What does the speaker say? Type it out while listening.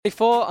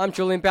I'm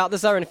Julian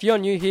Balthazar, and if you're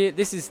new here,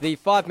 this is the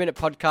 5-minute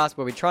podcast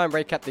where we try and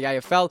recap the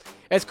AFL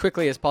as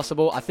quickly as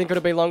possible. I think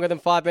it'll be longer than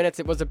 5 minutes.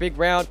 It was a big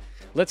round.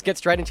 Let's get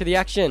straight into the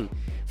action.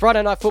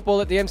 Friday night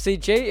football at the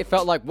MCG, it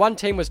felt like one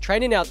team was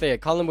training out there.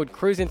 Collingwood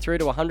cruising through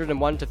to a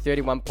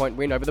 101-31 point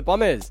win over the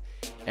Bombers.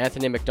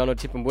 Anthony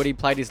McDonald-Tipungwuti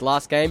played his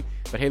last game,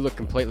 but he looked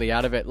completely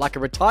out of it. Like a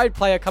retired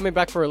player coming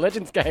back for a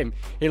Legends game,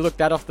 he looked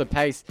that off the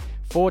pace.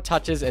 4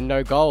 touches and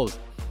no goals.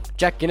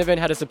 Jack Ginnivan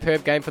had a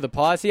superb game for the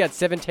Pies. He had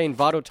 17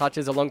 vital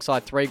touches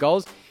alongside 3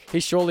 goals. He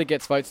surely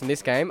gets votes in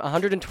this game.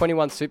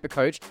 121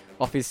 Supercoach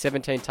off his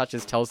 17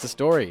 touches tells the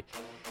story.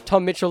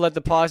 Tom Mitchell led the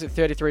Pies with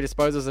 33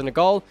 disposals and a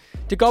goal.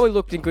 DeGoey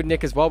looked in good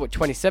nick as well with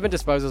 27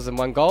 disposals and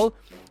 1 goal.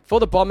 For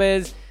the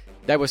Bombers,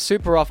 they were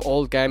super off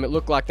all game. It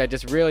looked like they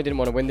just really didn't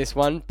want to win this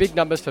one. Big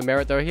numbers for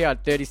Merritt though. He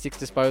had 36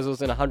 disposals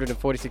and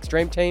 146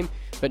 Dream Team,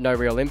 but no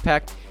real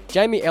impact.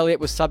 Jamie Elliott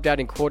was subbed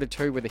out in quarter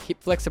 2 with a hip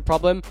flexor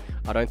problem.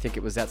 I don't think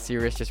it was that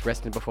serious, just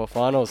resting before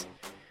finals.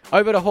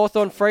 Over to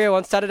Hawthorn Freo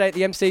on Saturday at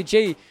the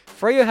MCG.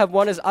 Freo have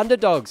won as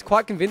underdogs,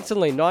 quite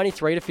convincingly,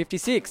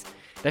 93-56.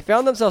 They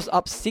found themselves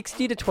up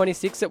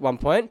 60-26 at one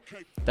point.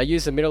 They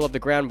used the middle of the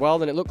ground well,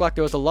 and it looked like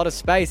there was a lot of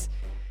space.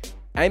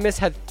 Amos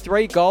had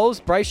 3 goals.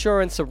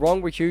 Brayshaw and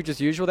Sarong were huge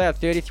as usual. They had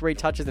 33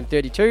 touches and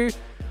 32.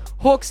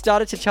 Hawks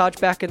started to charge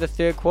back in the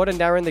third quarter,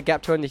 narrowing the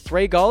gap to only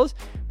 3 goals,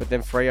 but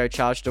then Freo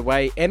charged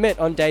away. Emmett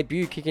on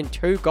debut kicking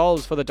 2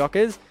 goals for the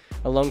Dockers,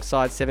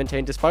 alongside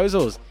 17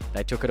 disposals.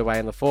 They took it away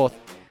in the fourth.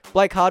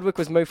 Blake Hardwick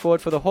was moved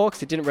forward for the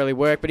Hawks. It didn't really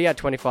work, but he had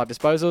 25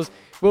 disposals.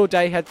 Will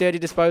Day had 30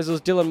 disposals.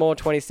 Dylan Moore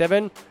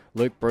 27.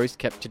 Luke Bruce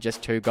kept to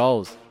just 2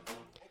 goals.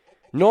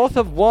 North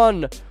have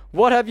won.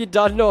 What have you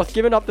done, North?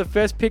 Given up the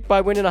first pick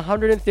by winning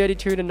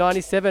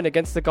 132-97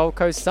 against the Gold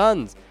Coast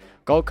Suns.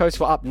 Gold Coast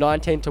were up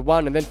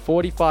 19-1 and then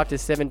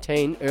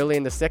 45-17 early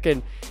in the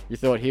second. You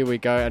thought, here we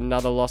go,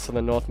 another loss on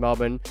the North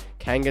Melbourne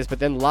Kangas. But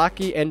then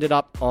Larkey ended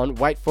up on,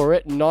 wait for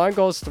it, 9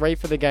 goals, 3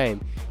 for the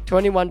game.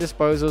 21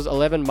 disposals,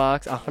 11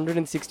 marks,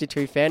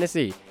 162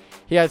 fantasy.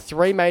 He had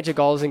 3 major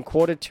goals in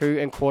quarter 2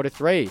 and quarter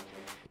 3.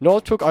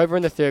 North took over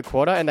in the third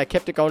quarter and they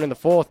kept it going in the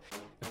fourth.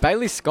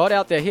 Bailey Scott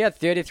out there, he had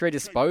 33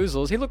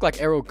 disposals. He looked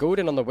like Errol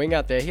Goulden on the wing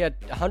out there. He had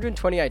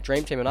 128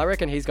 Dream Team, and I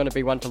reckon he's going to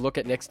be one to look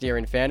at next year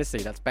in fantasy.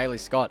 That's Bailey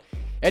Scott.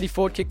 Eddie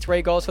Ford kicked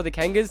 3 goals for the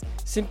Kangas.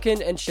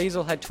 Simpkin and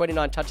Sheasel had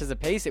 29 touches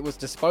apiece. It was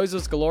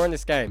disposals galore in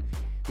this game.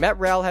 Matt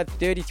Rowell had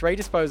 33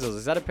 disposals.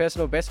 Is that a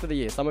personal best for the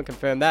year? Someone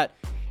confirm that.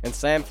 And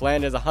Sam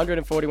Flanders,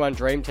 141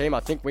 Dream Team. I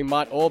think we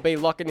might all be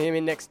locking him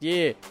in next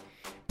year.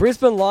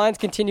 Brisbane Lions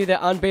continue their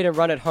unbeaten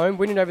run at home,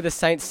 winning over the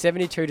Saints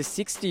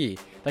 72-60.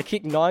 They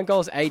kicked 9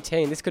 goals,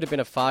 18. This could have been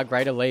a far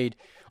greater lead.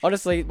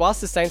 Honestly, whilst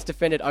the Saints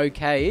defended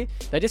okay,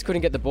 they just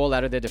couldn't get the ball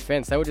out of their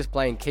defence. They were just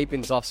playing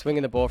keep-ins off,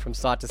 swinging the ball from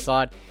side to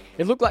side.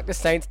 It looked like the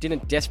Saints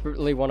didn't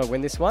desperately want to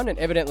win this one, and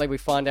evidently we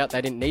find out they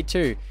didn't need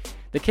to.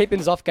 The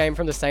keep-ins off game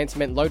from the Saints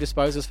meant low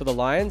disposals for the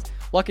Lions.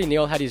 Lockie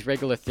Neal had his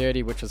regular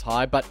 30, which was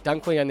high, but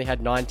Dunkley only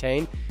had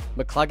 19.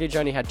 McCluggage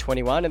only had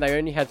 21, and they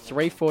only had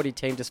 340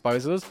 team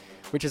disposals,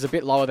 which is a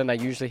bit lower than they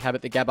usually have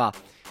at the Gabba.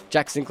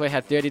 Jack Sinclair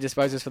had 30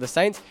 disposals for the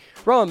Saints.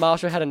 Rowan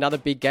Marshall had another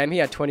big game. He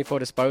had 24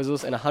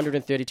 disposals and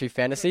 132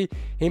 fantasy.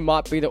 He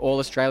might be the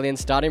All-Australian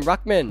starting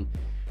ruckman.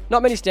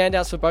 Not many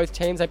standouts for both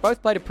teams. They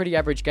both played a pretty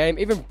average game.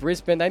 Even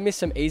Brisbane, they missed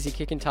some easy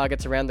kicking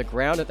targets around the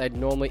ground that they'd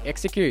normally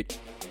execute.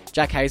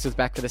 Jack Hayes was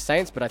back for the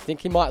Saints, but I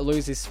think he might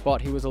lose his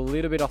spot. He was a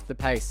little bit off the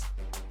pace.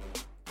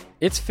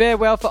 It's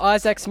farewell for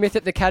Isaac Smith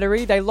at the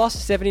Cattery. They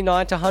lost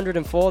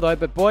 79-104 though,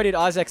 but boy did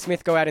Isaac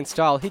Smith go out in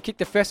style. He kicked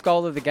the first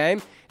goal of the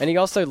game, and he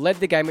also led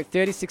the game with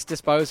 36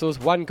 disposals,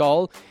 1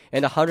 goal,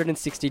 and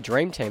 160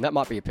 Dream Team. That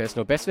might be a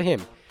personal best for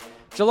him.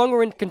 Geelong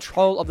were in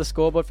control of the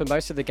scoreboard for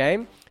most of the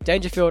game.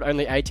 Dangerfield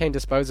only 18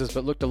 disposals,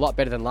 but looked a lot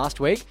better than last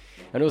week,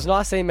 and it was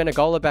nice seeing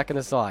Menegola back in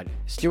the side.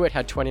 Stewart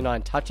had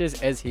 29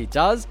 touches, as he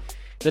does.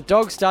 The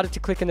Dogs started to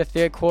click in the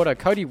third quarter.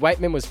 Cody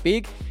Waitman was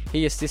big.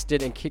 He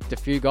assisted and kicked a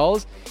few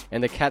goals,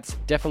 and the Cats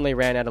definitely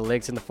ran out of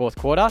legs in the fourth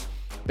quarter.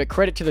 But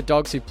credit to the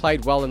Dogs who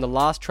played well in the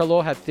last.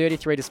 Trelaw had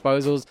 33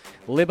 disposals,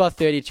 Libba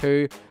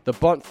 32, the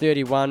Bont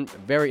 31,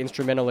 very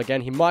instrumental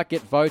again. He might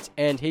get votes,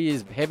 and he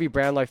is heavy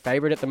Brownlow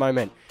favourite at the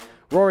moment.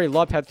 Rory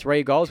Lobb had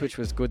 3 goals, which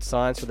was good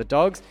signs for the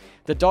Dogs.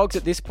 The Dogs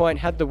at this point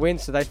had the win,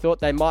 so they thought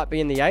they might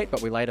be in the 8,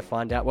 but we later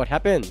find out what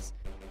happens.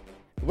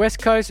 West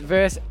Coast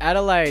versus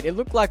Adelaide. It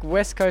looked like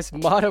West Coast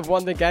might have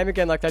won the game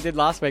again like they did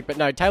last week, but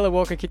no, Taylor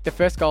Walker kicked the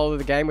first goal of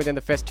the game within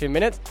the first 2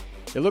 minutes.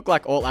 It looked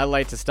like all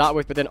Adelaide to start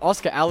with, but then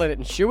Oscar Allen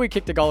and Shuey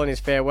kicked a goal in his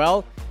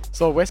farewell.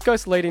 Saw West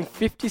Coast leading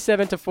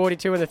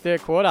 57-42 in the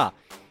third quarter.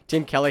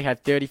 Tim Kelly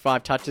had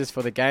 35 touches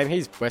for the game.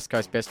 He's West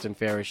Coast best and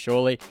fairest,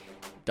 surely.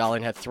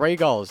 Darling had 3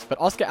 goals, but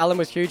Oscar Allen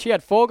was huge. He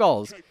had 4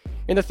 goals.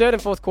 In the third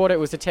and fourth quarter, it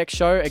was the Tech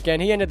show. Again,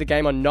 he ended the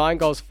game on 9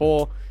 goals,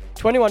 4,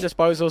 21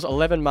 disposals,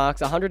 11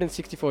 marks,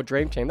 164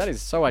 Dream Team. That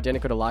is so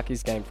identical to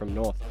Larky's game from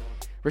North.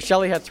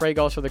 Rochelle had 3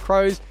 goals for the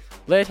Crows.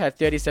 Laird had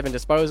 37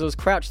 disposals,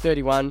 Crouch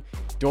 31,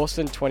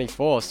 Dawson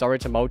 24. Sorry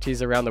to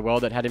multis around the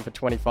world that had him for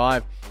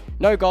 25.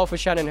 No goal for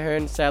Shannon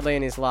Hearn, sadly,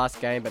 in his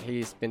last game, but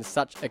he's been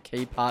such a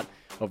key part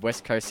of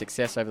West Coast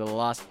success over the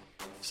last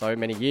so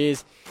many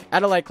years.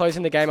 Adelaide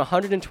closing the game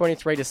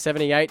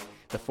 123-78.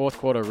 The fourth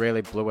quarter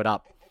really blew it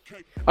up.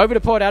 Over to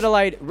Port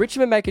Adelaide.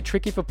 Richmond make it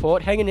tricky for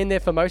Port, hanging in there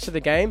for most of the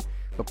game,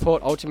 but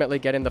Port ultimately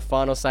getting the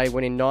final say,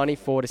 winning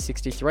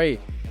 94-63.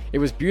 It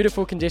was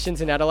beautiful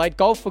conditions in Adelaide.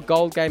 Goal for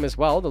goal game as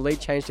well. The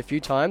lead changed a few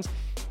times.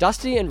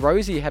 Dusty and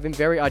Rosie having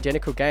very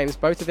identical games.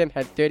 Both of them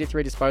had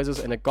 33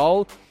 disposals and a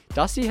goal.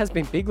 Dusty has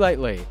been big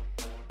lately.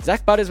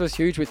 Zach Butters was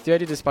huge with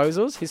 30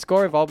 disposals. His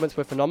score involvements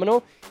were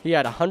phenomenal. He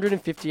had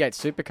 158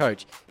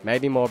 Supercoach.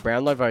 Maybe more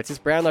Brownlow votes. This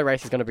Brownlow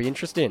race is going to be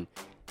interesting.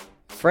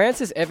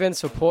 Francis Evans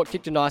for Port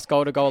kicked a nice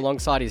goal to go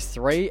alongside his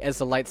 3 as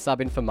the late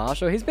sub in for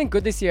Marshall. He's been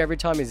good this year every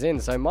time he's in,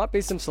 so might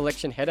be some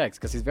selection headaches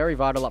because he's very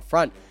vital up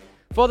front.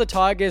 For the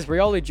Tigers,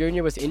 Rioli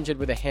Jr. was injured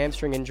with a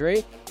hamstring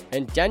injury,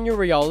 and Daniel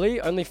Rioli,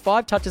 only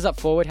 5 touches up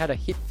forward, had a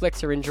hip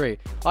flexor injury.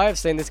 I have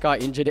seen this guy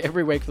injured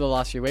every week for the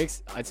last few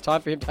weeks. It's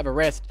time for him to have a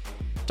rest.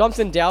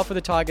 Thompson Dow for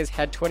the Tigers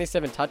had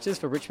 27 touches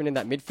for Richmond in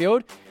that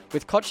midfield.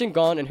 With Cochin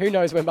gone, and who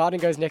knows when Martin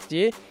goes next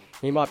year,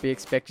 he might be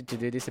expected to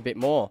do this a bit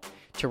more.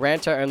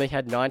 Taranto only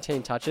had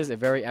 19 touches, a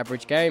very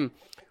average game.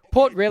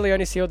 Port really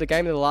only sealed the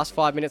game in the last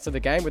 5 minutes of the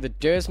game with a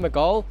Dersma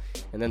goal,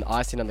 and then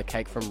icing on the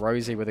cake from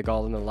Rosie with a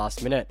goal in the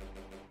last minute.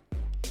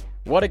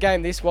 What a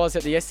game this was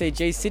at the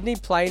SCG. Sydney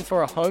playing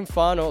for a home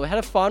final. It had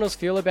a finals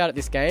feel about it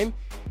this game.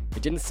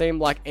 It didn't seem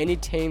like any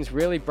teams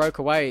really broke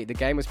away. The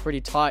game was pretty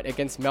tight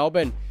against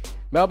Melbourne.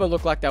 Melbourne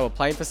looked like they were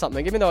playing for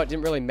something. Even though it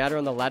didn't really matter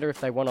on the ladder if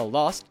they won or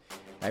lost,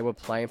 they were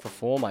playing for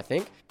form, I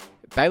think.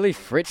 Bailey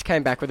Fritsch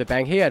came back with a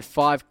bang. He had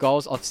 5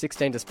 goals off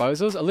 16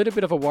 disposals. A little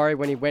bit of a worry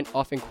when he went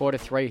off in quarter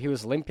 3. He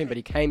was limping, but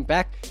he came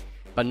back.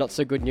 But not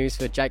so good news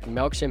for Jake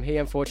Melksham. He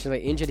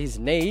unfortunately injured his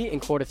knee in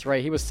quarter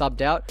 3. He was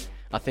subbed out.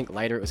 I think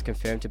later it was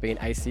confirmed to be an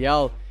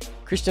ACL.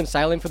 Christian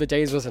Salem for the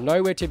D's was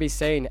nowhere to be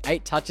seen.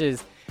 8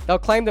 touches. They'll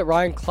claim that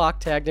Ryan Clark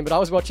tagged him, but I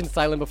was watching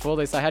Salem before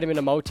this. I had him in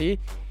a multi.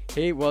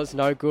 He was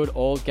no good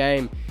all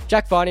game.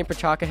 Jack Viney and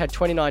Petrarca had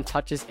 29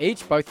 touches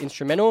each, both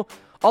instrumental.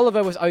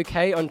 Oliver was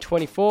okay on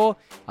 24.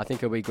 I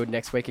think he'll be good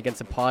next week against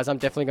the Pies. I'm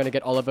definitely going to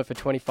get Oliver for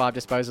 25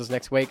 disposals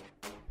next week.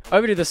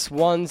 Over to the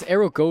Swans,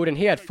 Errol Goulden,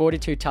 he had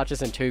 42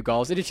 touches and 2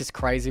 goals. It is just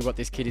crazy what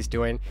this kid is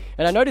doing.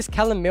 And I noticed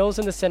Callum Mills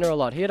in the centre a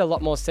lot. He had a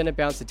lot more centre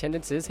bounce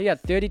attendances. He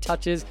had 30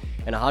 touches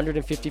and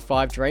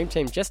 155 Dream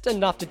Team. Just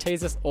enough to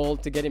tease us all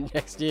to get him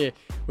next year.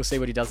 We'll see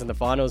what he does in the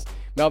finals.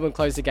 Melbourne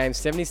closed the game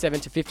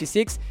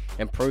 77-56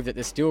 and proved that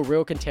they're still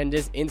real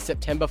contenders in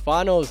September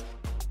finals.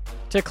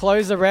 To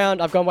close the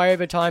round, I've gone way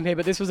over time here,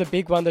 but this was a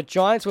big one. The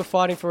Giants were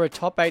fighting for a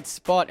top 8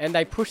 spot and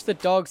they pushed the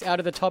Dogs out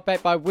of the top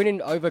 8 by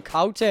winning over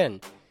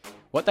Carlton.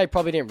 What they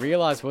probably didn't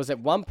realise was at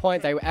one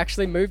point they were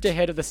actually moved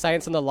ahead of the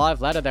Saints on the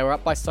live ladder. They were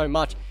up by so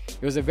much.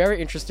 It was a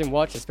very interesting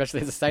watch, especially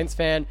as a Saints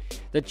fan.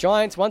 The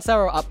Giants, once they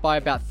were up by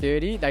about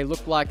 30, they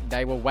looked like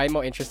they were way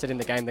more interested in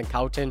the game than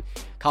Carlton.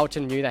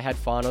 Carlton knew they had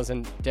finals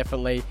and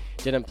definitely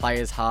didn't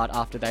play as hard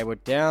after they were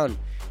down.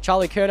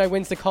 Charlie Curnow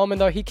wins the Coleman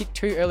though. He kicked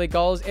 2 early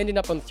goals, ending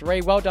up on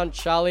 3. Well done,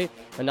 Charlie.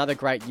 Another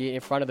great year in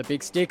front of the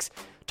big sticks.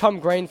 Tom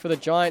Green for the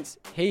Giants.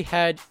 He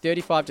had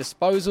 35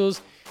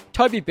 disposals.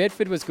 Toby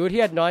Bedford was good. He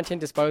had 19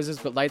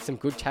 disposals but laid some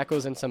good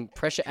tackles and some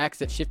pressure acts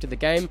that shifted the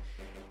game.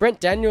 Brent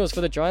Daniels for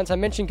the Giants. I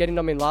mentioned getting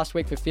him in last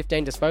week for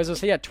 15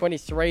 disposals. He had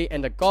 23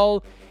 and a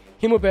goal.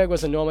 Himmelberg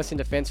was enormous in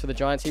defence for the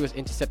Giants. He was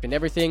intercepting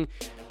everything.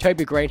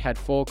 Toby Green had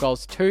 4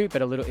 goals too,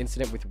 but a little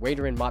incident with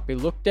Wiederin might be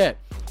looked at.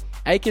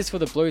 Akers for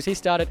the Blues. He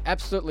started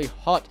absolutely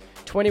hot.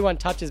 21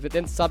 touches, but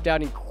then subbed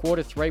out in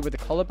quarter 3 with a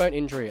collarbone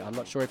injury. I'm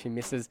not sure if he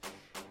misses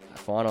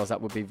finals.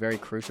 That would be very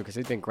crucial because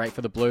he's been great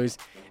for the Blues.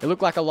 It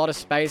looked like a lot of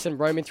space and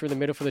roaming through the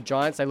middle for the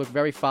Giants. They look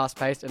very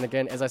fast-paced, and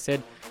again, as I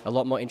said, a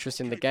lot more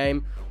interest in the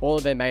game. All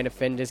of their main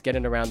offenders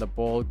getting around the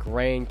ball.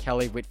 Green,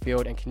 Kelly,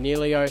 Whitfield, and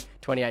Cornelio.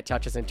 28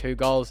 touches and 2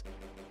 goals.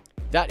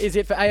 That is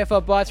it for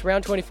AFL Bites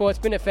Round 24. It's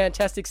been a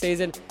fantastic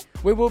season.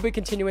 We will be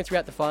continuing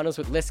throughout the finals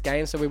with less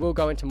games, so we will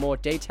go into more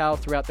detail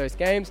throughout those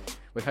games.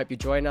 We hope you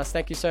join us.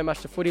 Thank you so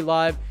much to Footy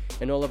Live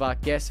and all of our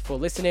guests for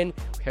listening.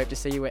 We hope to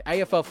see you at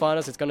AFL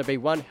Finals. It's going to be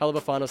one hell of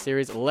a final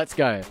series. Let's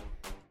go.